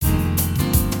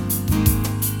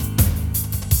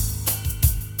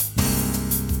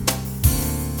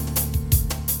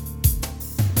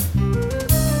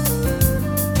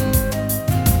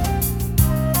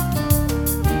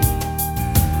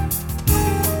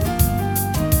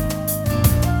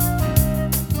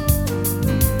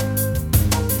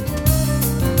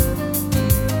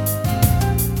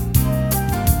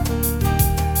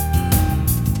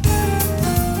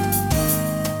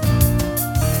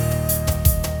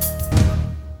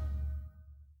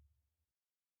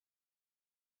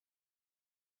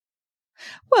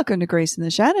Welcome to Grace in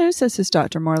the Shadows. This is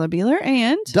Dr. Marla Beeler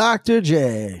and Dr.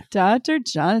 J. Dr.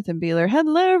 Jonathan Beeler.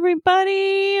 Hello,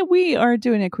 everybody. We are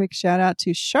doing a quick shout out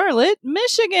to Charlotte,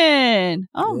 Michigan.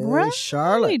 All right.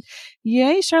 Charlotte.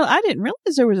 Yay, Charlotte. I didn't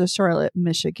realize there was a Charlotte,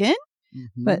 Michigan,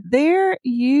 Mm-hmm. but there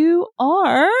you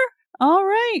are. All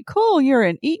right, cool. You're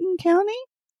in Eaton County.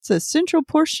 It's a central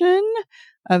portion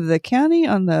of the county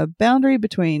on the boundary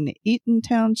between Eaton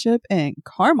Township and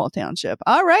Carmel Township.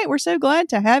 All right. We're so glad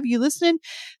to have you listening.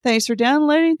 Thanks for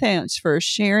downloading. Thanks for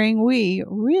sharing. We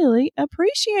really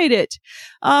appreciate it.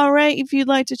 All right. If you'd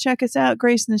like to check us out,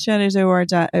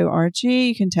 graceintheshadowsor.org.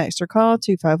 You can text or call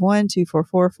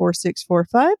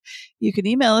 251-244-4645. You can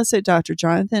email us at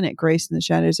drjonathan at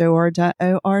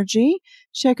graceintheshadowsor.org.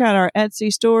 Check out our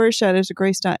Etsy store,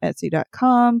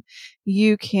 shadowsofgrace.etsy.com.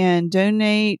 You can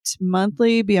donate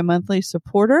monthly, be a monthly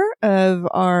supporter of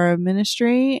our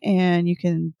ministry, and you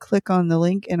can click on the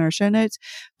link in our show notes.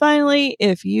 Finally,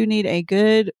 if you need a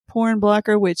good porn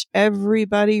blocker, which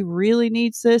everybody really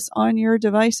needs this on your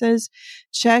devices,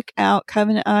 check out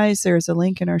Covenant Eyes. There's a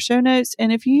link in our show notes.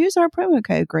 And if you use our promo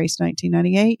code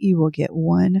GRACE1998, you will get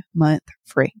 1 month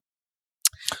free.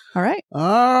 All right.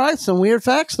 Some weird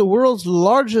facts. The world's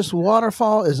largest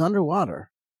waterfall is underwater.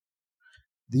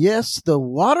 Yes, the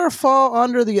waterfall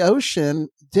under the ocean,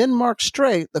 Denmark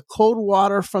Strait, the cold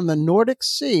water from the Nordic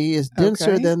Sea is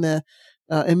denser than the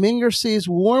Eminger Sea's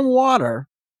warm water,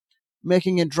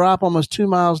 making it drop almost 2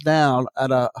 miles down at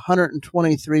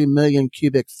 123 million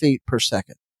cubic feet per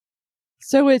second.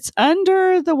 So it's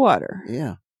under the water.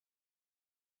 Yeah.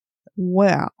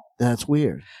 Wow. That's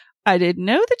weird. I didn't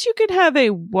know that you could have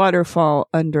a waterfall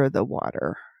under the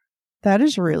water. That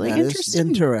is really interesting.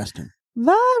 Interesting.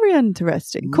 Very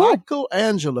interesting. Cool.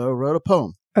 Michelangelo wrote a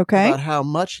poem about how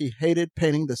much he hated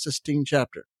painting the Sistine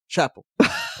Chapel.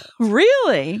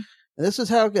 Really? And this is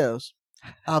how it goes.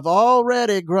 I've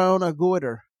already grown a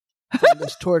goiter from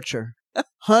this torture,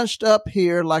 hunched up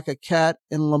here like a cat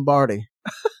in Lombardy.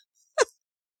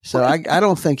 So I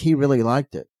don't think he really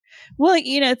liked it. Well,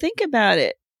 think about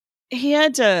it. He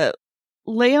had to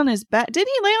lay on his back. Did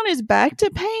he lay on his back to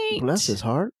paint? Bless his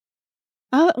heart.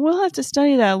 We'll have to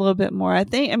study that a little bit more.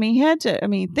 He had to,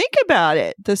 think about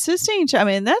it. The Sistine,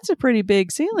 that's a pretty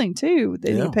big ceiling too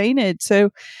that he painted.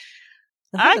 So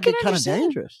I can kind of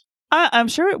dangerous. I'm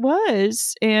sure it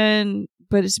was.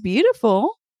 But it's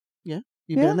beautiful. Yeah.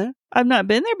 You been there? I've not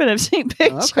been there, but I've seen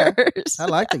pictures. Okay. I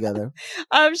like to go there.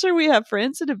 I'm sure we have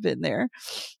friends that have been there.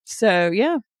 So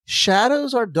yeah.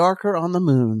 Shadows are darker on the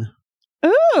moon.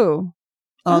 Ooh.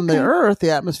 On the Earth,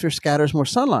 the atmosphere scatters more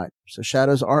sunlight, so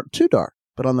shadows aren't too dark.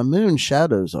 But on the moon,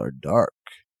 shadows are dark.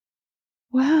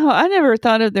 Wow, I never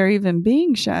thought of there even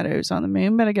being shadows on the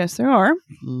moon, but I guess there are.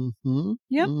 Mm-hmm.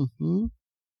 Yep. Mm-hmm.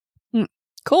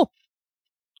 Cool.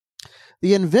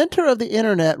 The inventor of the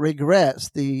internet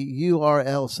regrets the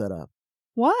URL setup.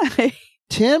 Why?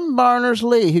 Tim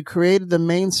Berners-Lee, who created the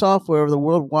main software of the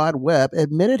World Wide Web,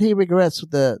 admitted he regrets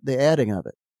the adding of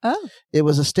it. Oh. It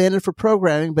was a standard for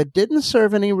programming, but didn't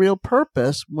serve any real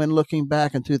purpose when looking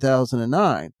back in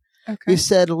 2009. Okay. He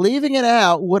said leaving it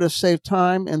out would have saved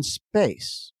time and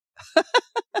space.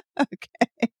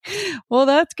 Okay. Well,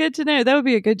 that's good to know. That would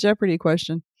be a good Jeopardy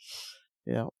question.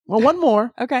 Yeah. Well, one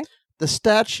more. Okay. The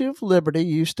Statue of Liberty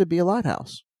used to be a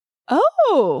lighthouse.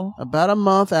 Oh. About a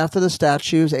month after the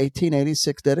statue's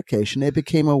 1886 dedication, it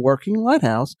became a working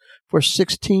lighthouse for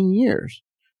 16 years.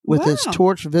 With its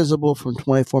torch visible from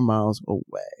 24 miles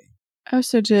away. Oh,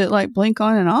 so did it blink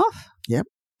on and off? Yep.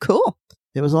 Cool.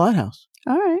 It was a lighthouse.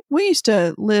 All right. We used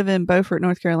to live in Beaufort,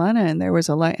 North Carolina, and there was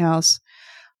a lighthouse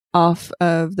off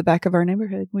of the back of our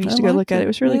neighborhood. We used to go look at it. It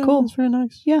was really cool. It was very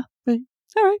nice. Yeah. Right.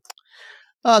 All right.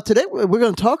 Today, we're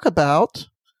going to talk about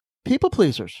people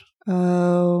pleasers.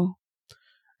 Oh.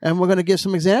 And we're going to give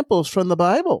some examples from the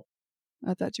Bible.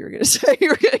 I thought you were going to say you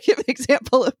were going to give an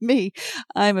example of me.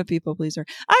 I'm a people pleaser.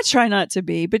 I try not to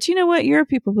be, but you know what? You're a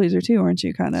people pleaser too, aren't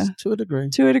you? Kind of. To a degree.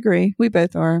 To a degree. We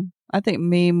both are. I think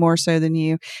me more so than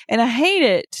you. And I hate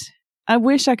it. I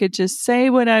wish I could just say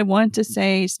what I want to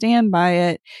say, stand by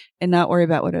it, and not worry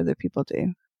about what other people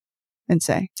do and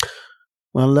say.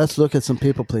 Well, let's look at some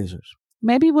people pleasers.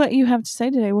 Maybe what you have to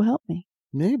say today will help me.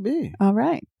 Maybe. All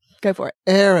right. Go for it.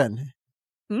 Aaron.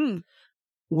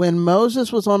 When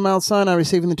Moses was on Mount Sinai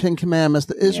receiving the 10 Commandments,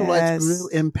 the Israelites grew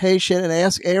impatient and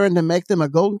asked Aaron to make them a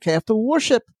golden calf to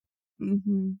worship.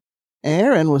 Mm-hmm.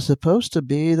 Aaron was supposed to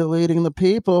be the leading the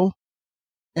people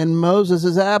in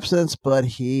Moses' absence, but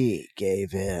he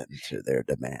gave in to their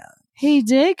demands. He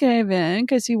did give in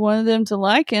because he wanted them to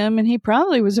like him, and he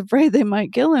probably was afraid they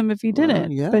might kill him if he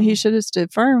didn't. Yeah. But he should have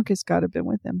stood firm because God had been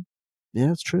with him.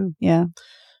 Yeah, it's true. Yeah.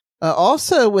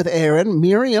 Also with Aaron,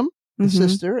 Miriam, the Mhm.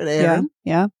 sister, and Aaron,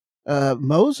 Yeah.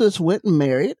 Moses went and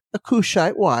married a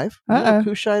Cushite wife. You know what Uh-oh.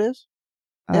 Cushite is?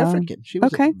 Um, African. She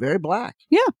was okay. very black.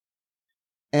 Yeah.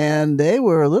 And they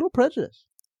were a little prejudiced.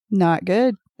 Not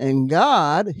good. And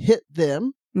God hit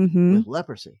them Mm-hmm. with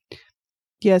leprosy.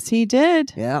 Yes, he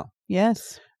did. Yeah.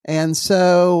 Yes. And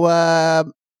so,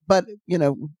 but,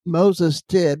 Moses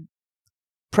did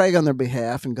pray on their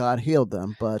behalf and God healed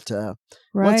them. But Right.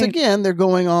 once again, they're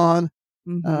going on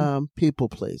Mhm. people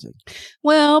pleasing.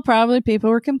 Well, probably people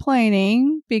were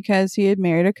complaining because he had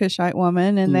married a Cushite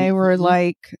woman, and they were Mhm.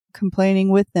 like complaining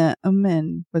with them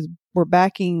and were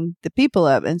backing the people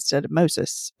up instead of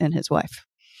Moses and his wife.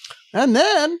 And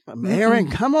then, Aaron,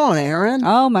 come on, Aaron.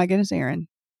 Oh my goodness, Aaron.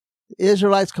 The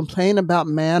Israelites complain about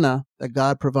manna that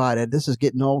God provided. This is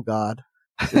getting old, God.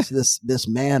 This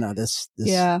manna, this.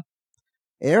 Yeah.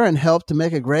 Aaron helped to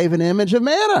make a graven image of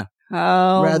manna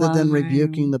rather than my.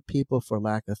 rebuking the people for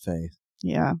lack of faith.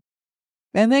 Yeah.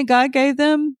 And then God gave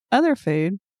them other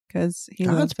food because he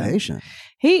God's loves them. patient.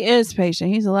 He is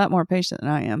patient. He's a lot more patient than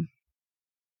I am.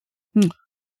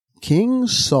 King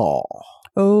Saul.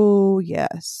 Oh,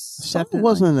 yes. Saul Definitely.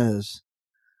 wasn't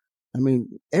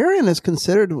Aaron is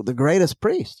considered the greatest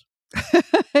priest.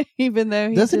 Even though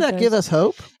he Doesn't did that give those- us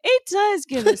hope? It does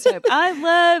give us hope. I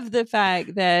love the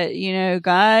fact that,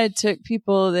 God took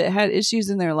people that had issues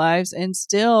in their lives and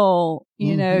still,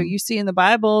 Mhm. you see in the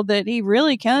Bible that he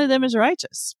really counted them as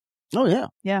righteous. Oh, yeah.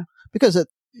 Yeah. Because it,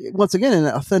 once again,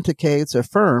 it authenticates,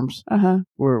 affirms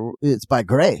where it's by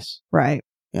grace. Right.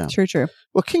 Yeah. True.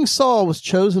 Well, King Saul was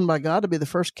chosen by God to be the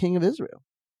first king of Israel.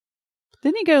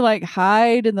 Didn't he go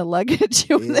hide in the luggage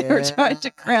when they were trying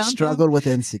to crown him? Struggled with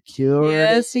insecurity.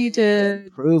 Yes, he did.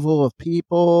 Approval of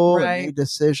people. Right. And made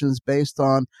decisions based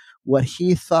on what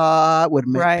he thought would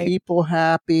make Right. people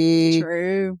happy.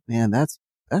 True. Man, that's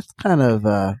kind of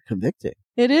convicting.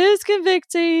 It is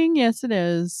convicting. Yes, it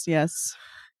is. Yes.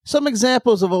 Some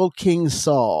examples of old King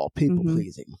Saul, people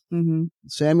pleasing. Mm-hmm.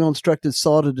 Samuel instructed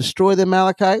Saul to destroy the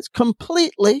Amalekites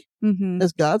completely, Mm-hmm.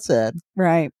 as God said,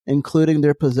 Right. including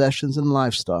their possessions and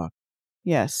livestock.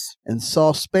 Yes. And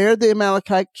Saul spared the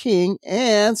Amalekite king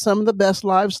and some of the best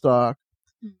livestock.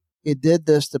 He did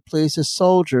this to please his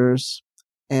soldiers,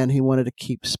 and he wanted to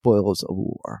keep spoils of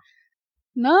war.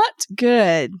 Not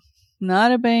good.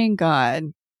 Not obeying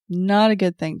God. Not a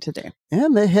good thing to do.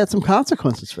 And they had some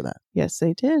consequences for that. Yes,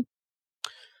 they did.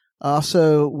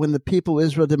 Also, when the people of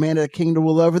Israel demanded a king to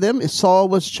rule over them, Saul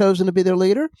was chosen to be their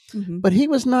leader, Mm-hmm. but he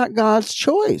was not God's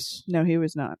choice. No, he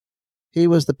was not. He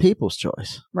was the people's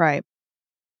choice. Right.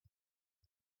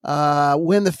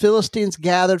 When the Philistines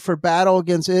gathered for battle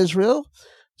against Israel,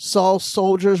 Saul's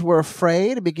soldiers were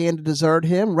afraid and began to desert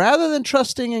him. Rather than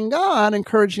trusting in God,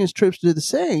 encouraging his troops to do the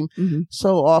same, Mm-hmm.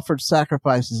 Saul offered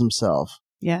sacrifices himself,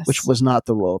 Yes. which was not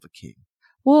the role of a king.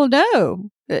 Well, no.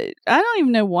 I don't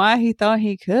even know why he thought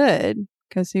he could,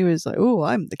 because he was like, "Oh,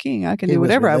 I'm the king. I can He do was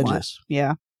whatever I want." religious.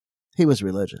 Yeah, He was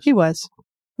religious. he was,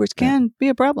 which can be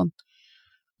a problem.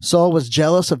 Saul was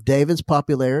jealous of David's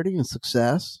popularity and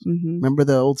success. Mm-hmm. Remember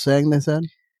the old saying they said?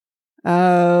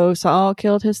 Oh, Saul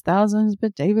killed his thousands,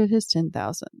 but David his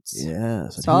 10,000s.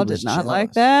 Yes. and Saul he did was not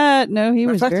like jealous. that. No, he Matter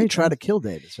of was fact, very he tried to jealous. kill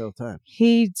David several times.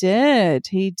 He did.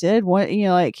 He did. What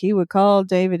he would call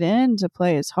David in to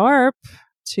play his harp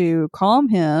to calm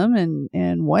him,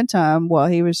 and one time while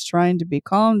he was trying to be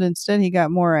calmed, instead he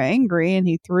got more angry and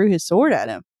he threw his sword at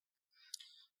him.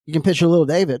 You can picture little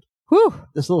David, Whew.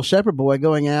 this little shepherd boy,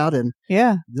 going out and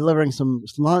Yeah. delivering some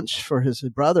lunch for his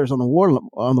brothers in the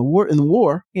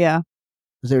war Yeah.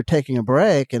 as they were taking a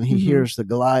break, and he Mhm. hears the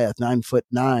Goliath,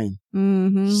 9'9",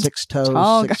 Mm-hmm. 6 toes,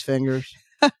 Tall 6 fingers,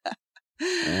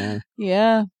 Yeah.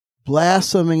 Yeah.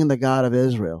 blaspheming the God of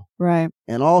Israel. Right.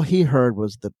 And all he heard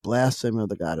was the blasphemy of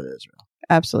the God of Israel.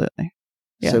 Absolutely.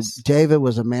 Yes. So David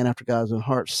was a man after God's own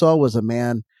heart. Saul was a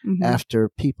man Mhm. after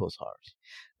people's hearts.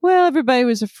 Well, everybody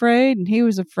was afraid, and he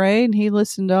was afraid, and he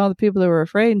listened to all the people that were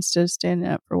afraid instead of standing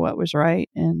up for what was right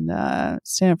and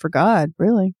standing for God,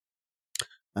 really.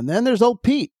 And then there's old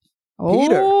Pete.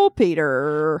 Peter. Oh,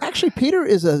 Peter. Actually, Peter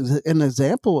is an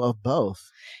example of both.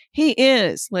 He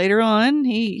is. Later on,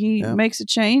 he Yeah. makes a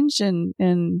change and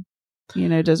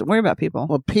doesn't worry about people.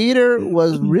 Well, Peter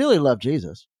was really loved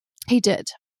Jesus. He did.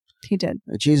 He did.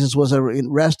 Jesus was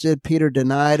arrested. Peter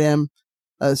denied him.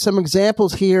 Some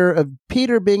examples here of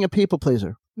Peter being a people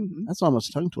pleaser. Mhm. That's almost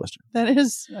a tongue twister. That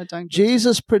is a tongue twister.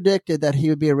 Jesus predicted that he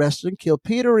would be arrested and killed.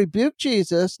 Peter rebuked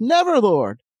Jesus. Never,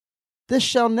 Lord. This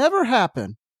shall never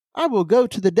happen. I will go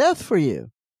to the death for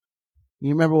you. You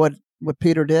remember what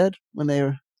Peter did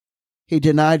when he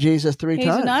denied Jesus three He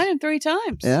times? denied him 3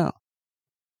 times. Yeah.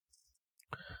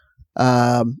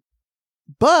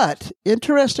 But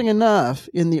interesting enough,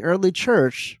 in the early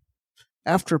church,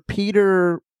 after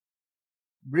Peter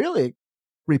really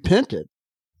repented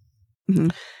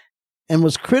Mhm. and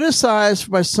was criticized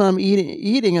by some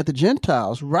eating at the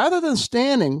Gentiles, rather than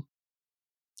standing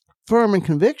firm in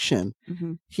conviction,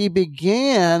 Mhm. he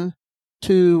began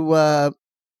to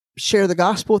share the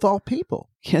gospel with all people.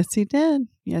 Yes, he did.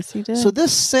 Yes, he did. So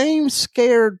this same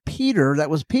scared Peter that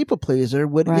was people pleaser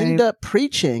would Right. end up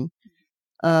preaching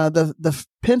the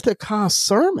Pentecost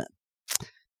sermon,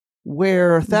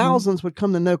 where thousands would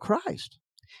come to know Christ.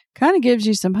 Kind of gives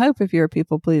you some hope if you're a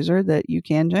people pleaser that you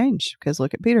can change. Because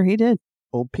look at Peter, he did.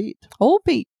 Old Pete. Old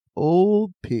Pete.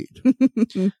 Old Pete.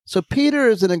 So Peter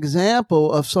is an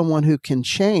example of someone who can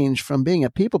change from being a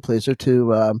people pleaser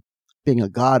to being a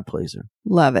God pleaser.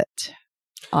 Love it.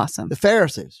 Awesome. The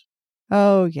Pharisees.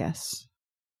 Oh, yes.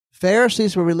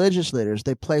 Pharisees were religious leaders.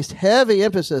 They placed heavy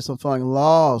emphasis on following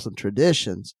laws and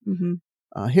traditions. Hmm.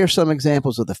 Here's some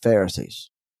examples of the Pharisees.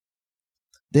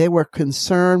 They were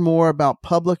concerned more about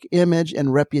public image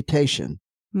and reputation.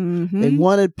 Hmm. They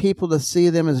wanted people to see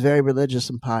them as very religious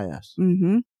and pious.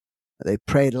 Hmm. They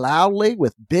prayed loudly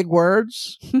with big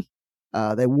words.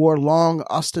 They wore long,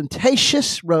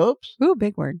 ostentatious robes. Ooh,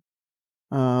 big word.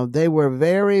 They were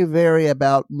very, very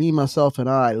about me, myself, and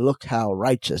I. Look how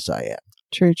righteous I am.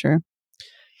 True, true.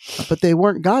 But they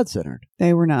weren't God-centered.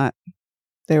 They were not.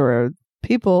 They were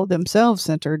people themselves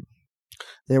centered.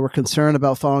 They were concerned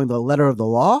about following the letter of the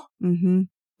law Hmm.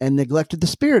 and neglected the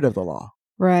spirit of the law.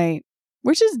 Right.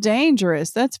 Which is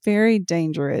dangerous. That's very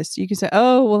dangerous. You can say,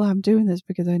 oh, well, I'm doing this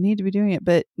because I need to be doing it.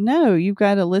 But no, you've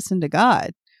got to listen to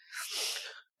God.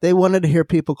 They wanted to hear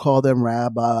people call them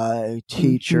rabbi,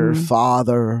 teacher, Mhm.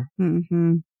 father,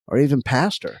 Hmm. or even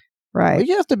pastor. Right. Well,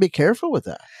 you have to be careful with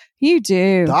that. You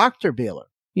do. Doctor Beeler,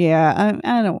 Yeah.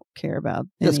 I don't care about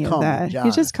Just any of call me that. John.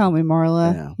 You just call me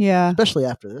Marla. Yeah. especially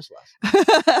after this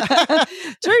lesson.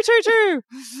 True.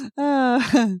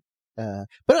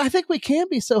 But I think we can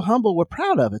be so humble, we're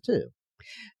proud of it too.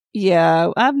 Yeah.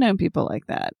 I've known people like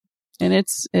that. And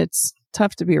it's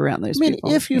tough to be around those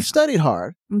people. If you've studied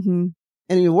hard Hmm.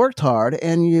 and you worked hard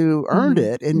and you earned Mhm.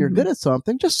 it and you're Mhm. good at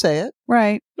something, just say it.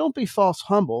 Right. Don't be false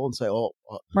humble and say, oh,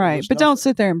 Right. there's But don't nothing.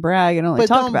 sit there and brag and only But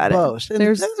talk don't about boast. it.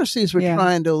 And the Pharisees were yeah.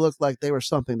 trying to look like they were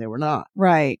something they were not.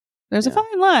 Right. There's a Yeah.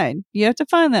 fine line. You have to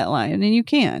find that line, and then you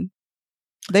can.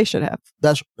 They should have.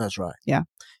 That's right. Yeah.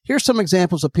 Here's some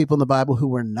examples of people in the Bible who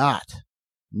were not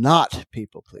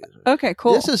people pleasers. Okay,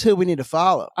 cool. This is who we need to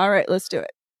follow. All right, let's do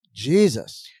it.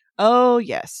 Jesus. Oh,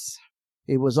 yes.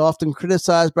 He was often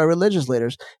criticized by religious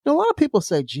leaders. A lot of people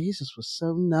say Jesus was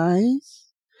so nice.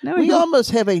 No, We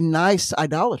almost have a nice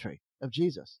idolatry of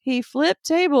Jesus. he flipped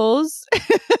tables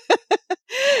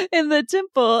in the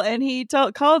temple, and he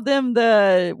called them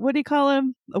what do you call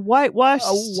them? A whitewashed.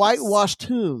 A whitewashed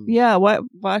tomb. Yeah,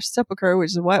 whitewashed sepulcher,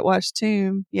 which is a whitewashed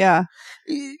tomb. Yeah.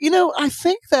 I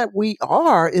think that we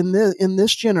are in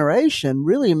this generation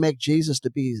really make Jesus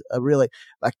to be a really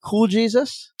like cool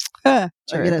Jesus.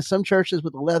 True. Some churches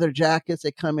with the leather jackets,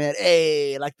 they come in,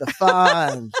 hey, like the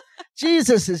fun.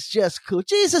 Jesus is just cool.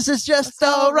 Jesus is just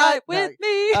That's all right with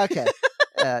me. Okay.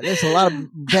 There's a lot of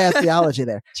bad theology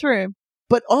there. True.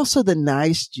 But also the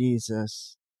nice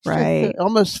Jesus. He's Right. just,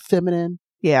 almost feminine.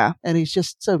 Yeah. And he's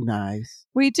just so nice.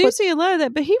 We do see a lot of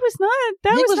that, but he was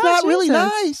not. He was not really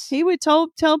Jesus. nice. He would tell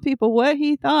people what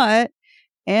he thought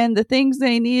and the things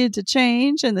they needed to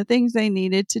change and the things they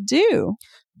needed to do.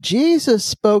 Jesus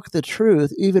spoke the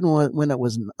truth even when it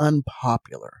was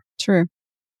unpopular. True.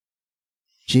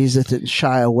 Jesus didn't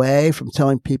shy away from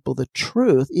telling people the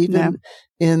truth, even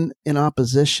in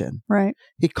opposition. Right.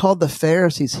 He called the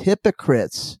Pharisees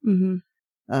hypocrites.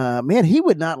 Mm-hmm. Man, he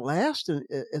would not last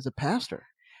as a pastor.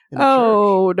 In a church.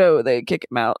 Oh, no, they kick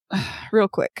him out real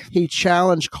quick. He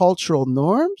challenged cultural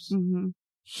norms. Mm-hmm.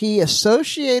 He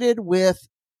associated with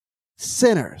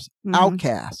sinners, Mhm.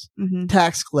 outcasts, Mm-hmm.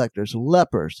 tax collectors,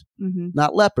 lepers, Mm-hmm.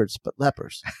 not leopards, but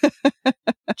lepers.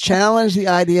 Challenged the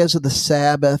ideas of the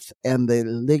Sabbath and the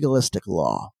legalistic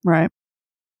law. Right.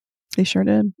 He sure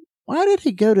did. Why did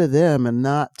he go to them and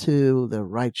not to the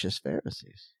righteous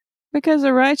Pharisees? Because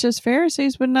the righteous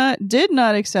Pharisees did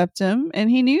not accept him, and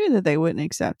he knew that they wouldn't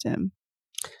accept him.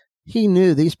 He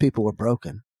knew these people were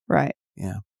broken. Right.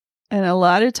 Yeah. And a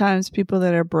lot of times people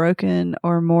that are broken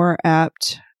are more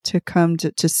apt to come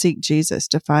to seek Jesus,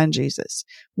 to find Jesus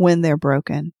when they're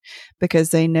broken,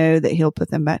 because they know that he'll put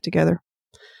them back together.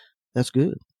 That's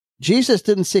good. Jesus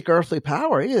didn't seek earthly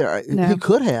power either. No. He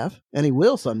could have, and he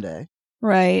will someday.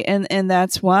 Right. And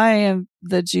that's why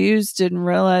the Jews didn't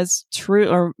realize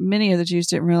many of the Jews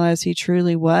didn't realize he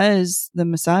truly was the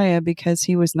Messiah, because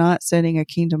he was not setting a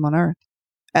kingdom on earth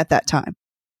at that time.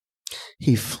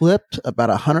 He flipped about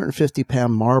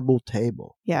 150-pound marble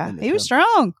table. Yeah, in the he was temple.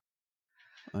 strong.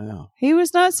 Wow. He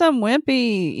was not some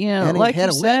wimpy, And he like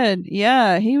had you a whip. said.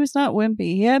 Yeah, he was not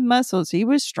wimpy. He had muscles. He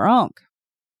was strong.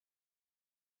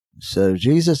 So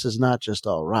Jesus is not just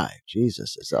all right.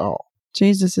 Jesus is all.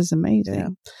 Jesus is amazing. Yeah.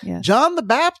 Yes. John the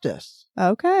Baptist.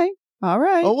 Okay. All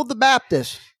right. Old the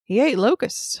Baptist. He ate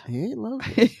locusts. He ain't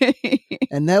local.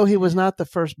 And no, he was not the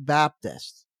first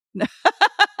Baptist.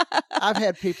 I've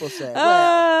had people say,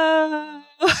 well,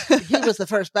 he was the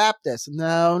first Baptist.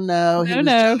 No, he was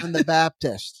John the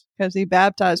Baptist. Because he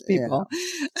baptized people.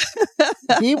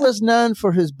 Yeah. He was known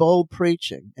for his bold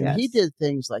preaching. And he Yes. did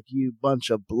things like, you bunch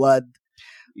of blood.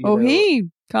 He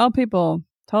called people,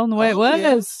 told them the way it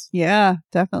was. Yeah,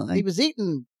 definitely. He was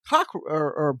eating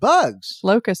or bugs.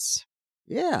 Locusts.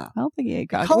 Yeah. I don't think he ate He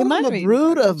cockroaches. called them a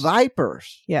brood of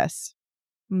vipers. Yes.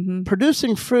 Mm-hmm.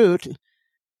 Producing fruit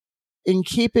in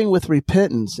keeping with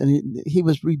repentance. And he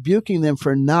was rebuking them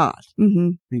for not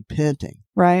repenting.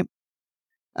 Right.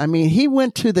 I mean, he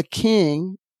went to the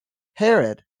king,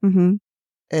 Herod, Mm-hmm.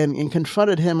 and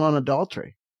confronted him on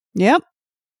adultery. Yep.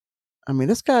 I mean,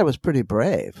 this guy was pretty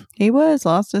brave. He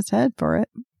lost his head for it.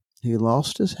 He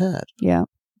lost his head. Yeah.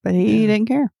 But he didn't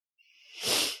care.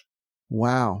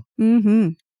 Wow. Mm-hmm.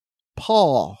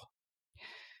 Paul.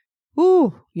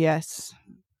 Ooh, yes.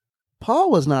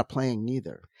 Paul was not playing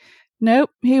either.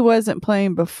 Nope. He wasn't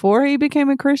playing before he became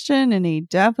a Christian, and he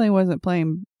definitely wasn't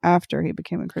playing after he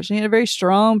became a Christian. He had a very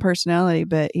strong personality,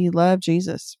 but he loved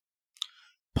Jesus.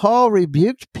 Paul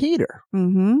rebuked Peter.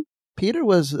 Mm-hmm. Peter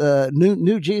was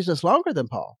knew Jesus longer than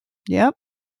Paul. Yep.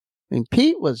 I mean,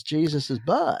 Pete was Jesus's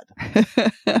bud.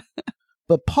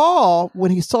 But Paul,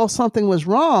 when he saw something was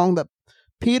wrong, that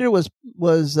Peter was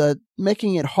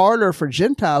making it harder for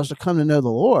Gentiles to come to know the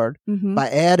Lord by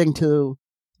adding to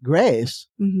grace,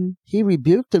 he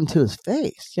rebuked him to his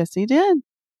face. Yes, he did.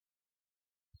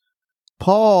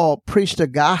 Paul preached a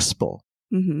gospel.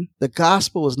 Mm-hmm. The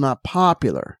gospel was not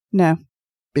popular. No.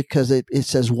 Because it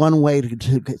says one way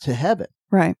to heaven.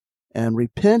 Right. And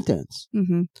repentance.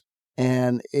 Mm-hmm.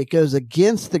 And it goes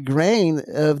against the grain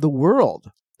of the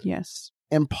world. Yes.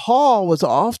 And Paul was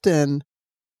often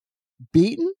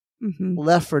beaten,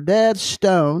 left for dead,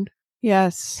 stoned.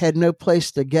 Yes. Had no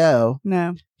place to go.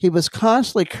 No. He was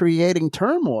constantly creating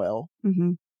turmoil.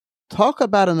 Talk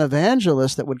about an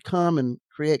evangelist that would come and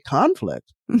create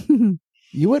conflict. You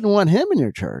wouldn't want him in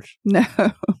your church. No.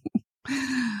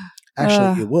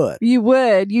 Actually, you would. You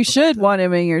would. You should want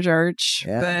him in your church.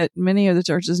 Yeah. But many of the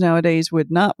churches nowadays would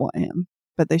not want him.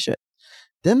 But they should.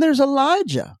 Then there's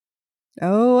Elijah.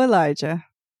 Oh, Elijah.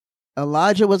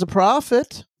 Elijah was a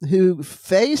prophet who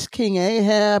faced King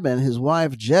Ahab and his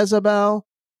wife Jezebel.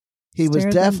 He was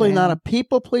definitely not a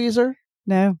people pleaser.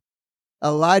 No.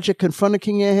 Elijah confronted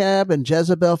King Ahab and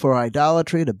Jezebel for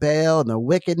idolatry to Baal and their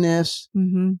wickedness.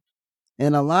 And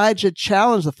Elijah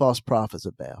challenged the false prophets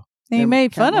of Baal. And he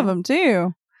made fun of them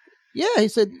too. Yeah, he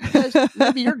said, "Guys,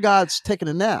 maybe your God's taking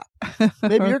a nap.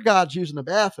 Maybe your God's using the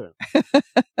bathroom."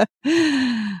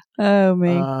 Oh,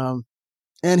 me.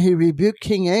 And he rebuked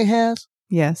King Ahaz.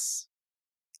 Yes.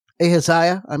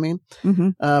 Ahaziah,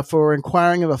 for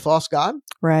inquiring of a false god.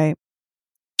 Right.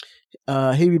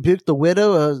 He rebuked the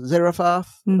widow of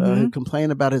Zarephath, who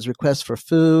complained about his request for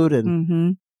food.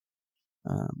 And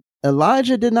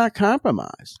Elijah did not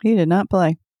compromise. He did not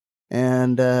play.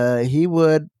 And he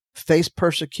would face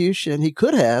persecution. He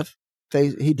could have.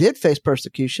 He did face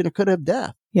persecution. It could have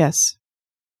death. Yes.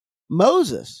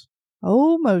 Moses.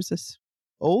 Oh, Moses.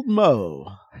 Old Mo.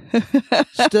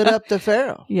 Stood up to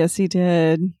Pharaoh. Yes, he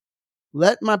did.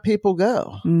 Let my people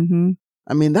go.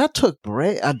 I mean, that took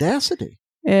audacity.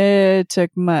 It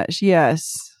took much.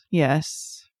 Yes.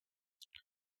 Yes.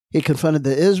 He confronted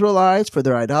the Israelites for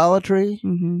their idolatry.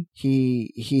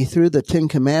 He threw the 10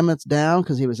 Commandments down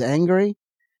because he was angry.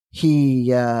 He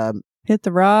hit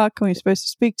the rock when he was supposed to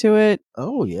speak to it.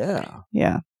 Oh, yeah.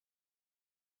 Yeah.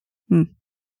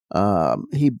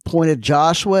 He appointed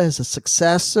Joshua as a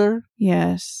successor.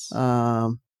 Yes.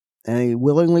 And he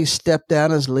willingly stepped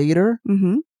down as leader.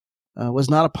 Was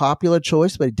not a popular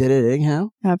choice, but he did it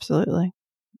anyhow. Absolutely.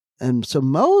 And so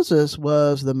Moses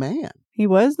was the man. He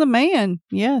was the man.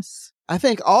 Yes. I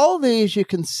think all these you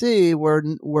can see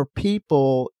were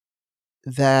people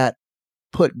that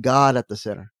put God at the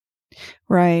center.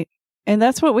 Right. And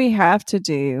that's what we have to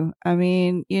do. I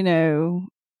mean,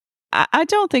 I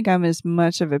don't think I'm as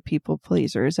much of a people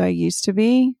pleaser as I used to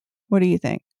be. What do you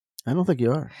think? I don't think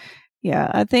you are. Yeah.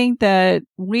 I think that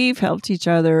we've helped each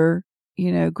other,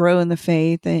 grow in the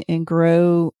faith and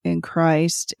grow in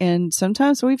Christ. And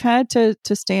sometimes we've had to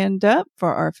stand up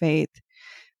for our faith.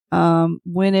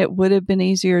 when it would have been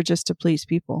easier just to please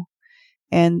people.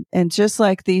 And just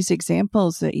like these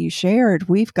examples that you shared,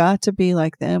 we've got to be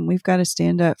like them. We've got to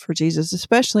stand up for Jesus,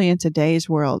 especially in today's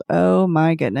world. Oh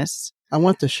my goodness. I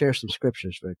want to share some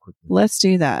scriptures very quickly. Let's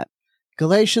do that.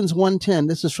 Galatians 1:10.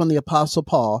 This is from the Apostle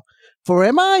Paul. For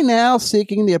am I now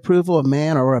seeking the approval of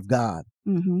man or of God?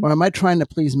 Mm-hmm. Or am I trying to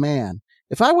please man?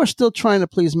 If I were still trying to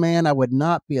please man, I would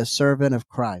not be a servant of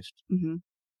Christ. Mm-hmm.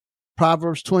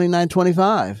 Proverbs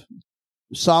 29:25.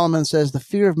 Solomon says, the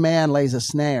fear of man lays a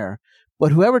snare,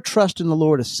 but whoever trusts in the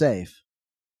Lord is safe.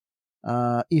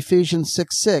 Ephesians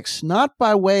 6:6. Not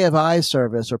by way of eye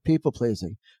service or people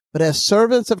pleasing, but as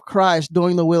servants of Christ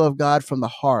doing the will of God from the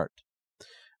heart.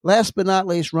 Last but not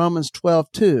least, Romans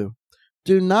 12:2.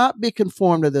 Do not be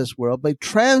conformed to this world, but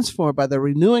transformed by the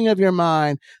renewing of your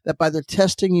mind, that by the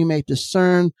testing you may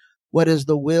discern what is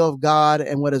the will of God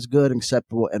and what is good,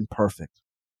 acceptable, and perfect.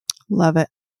 Love it.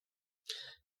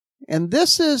 And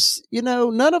this is,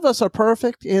 none of us are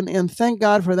perfect, and thank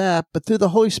God for that. But through the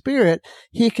Holy Spirit,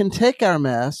 He can take our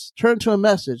mess, turn to a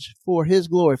message for His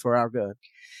glory, for our good.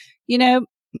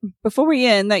 Before we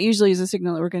end, that usually is a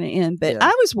signal that we're going to end. But Yeah.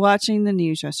 I was watching the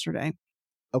news yesterday.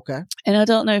 Okay. And I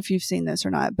don't know if you've seen this or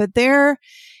not, but there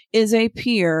is a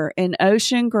pier in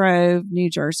Ocean Grove, New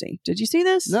Jersey. Did you see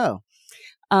this? No.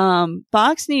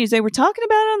 Fox News, they were talking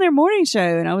about it on their morning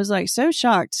show, and I was like so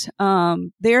shocked.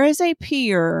 There is a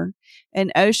pier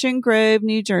in Ocean Grove,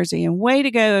 New Jersey, and way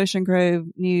to go, Ocean Grove,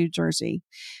 New Jersey.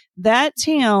 That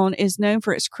town is known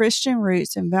for its Christian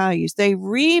roots and values. They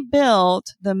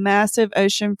rebuilt the massive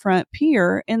oceanfront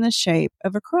pier in the shape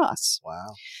of a cross.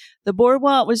 Wow. The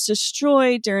boardwalk was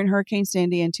destroyed during Hurricane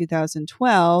Sandy in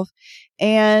 2012,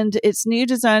 and its new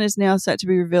design is now set to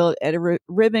be revealed at a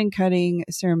ribbon cutting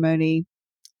ceremony.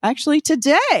 Actually,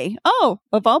 today. Oh,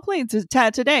 of all places,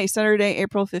 today, Saturday,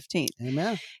 April 15th.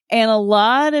 Amen. And a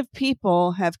lot of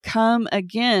people have come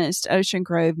against Ocean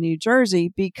Grove, New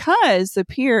Jersey, because the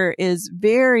pier is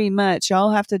very much,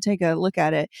 y'all have to take a look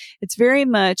at it. It's very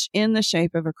much in the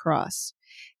shape of a cross.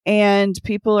 And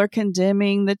people are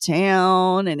condemning the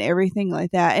town and everything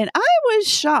like that. And I was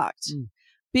shocked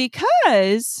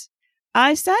because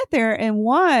I sat there and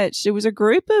watched. It was a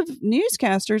group of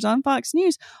newscasters on Fox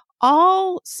News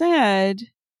all said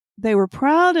they were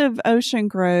proud of Ocean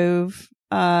Grove,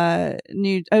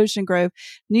 New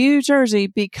Jersey,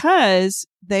 because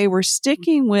they were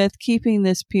sticking with keeping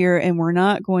this pier and were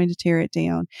not going to tear it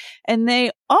down. And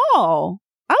they all,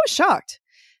 I was shocked,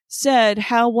 said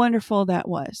how wonderful that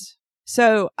was.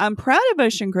 So I'm proud of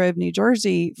Ocean Grove, New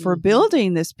Jersey for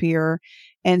building this pier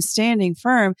and standing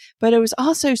firm, but I was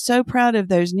also so proud of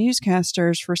those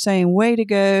newscasters for saying, way to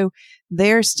go.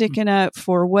 They're sticking up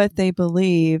for what they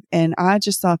believe. And I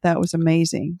just thought that was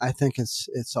amazing. I think it's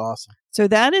awesome. So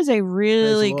that is a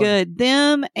really good,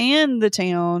 them and the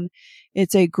town.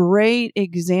 It's a great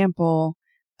example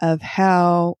of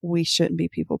how we shouldn't be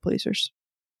people pleasers.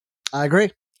 I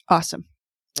agree. Awesome.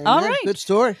 Amen. All right. Good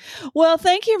story. Well,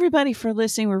 thank you everybody for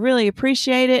listening. We really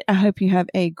appreciate it. I hope you have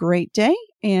a great day,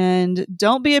 and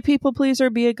don't be a people pleaser,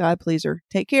 be a God pleaser.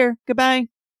 Take care. Goodbye.